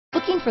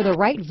Looking for the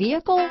right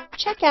vehicle?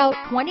 Check out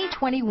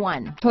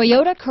 2021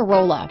 Toyota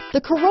Corolla. The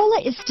Corolla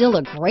is still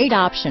a great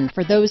option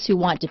for those who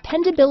want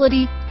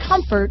dependability,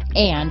 comfort,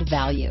 and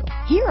value.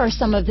 Here are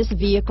some of this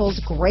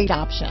vehicle's great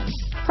options: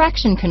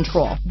 traction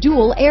control,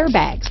 dual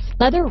airbags,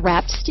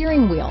 leather-wrapped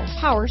steering wheel,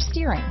 power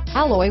steering,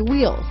 alloy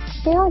wheels,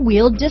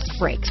 four-wheel disc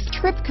brakes,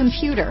 trip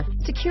computer,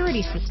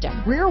 security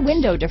system, rear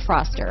window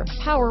defroster,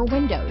 power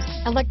windows,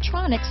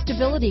 electronic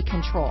stability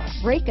control,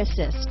 brake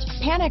assist,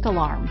 panic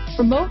alarm,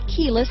 remote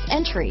keyless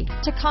entry,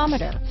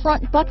 tachometer,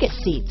 front bucket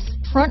seats,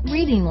 front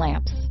reading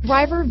lamps,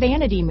 driver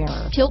vanity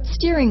mirror, tilt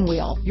steering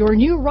wheel. Your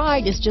new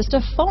ride is just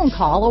a phone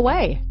call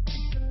away.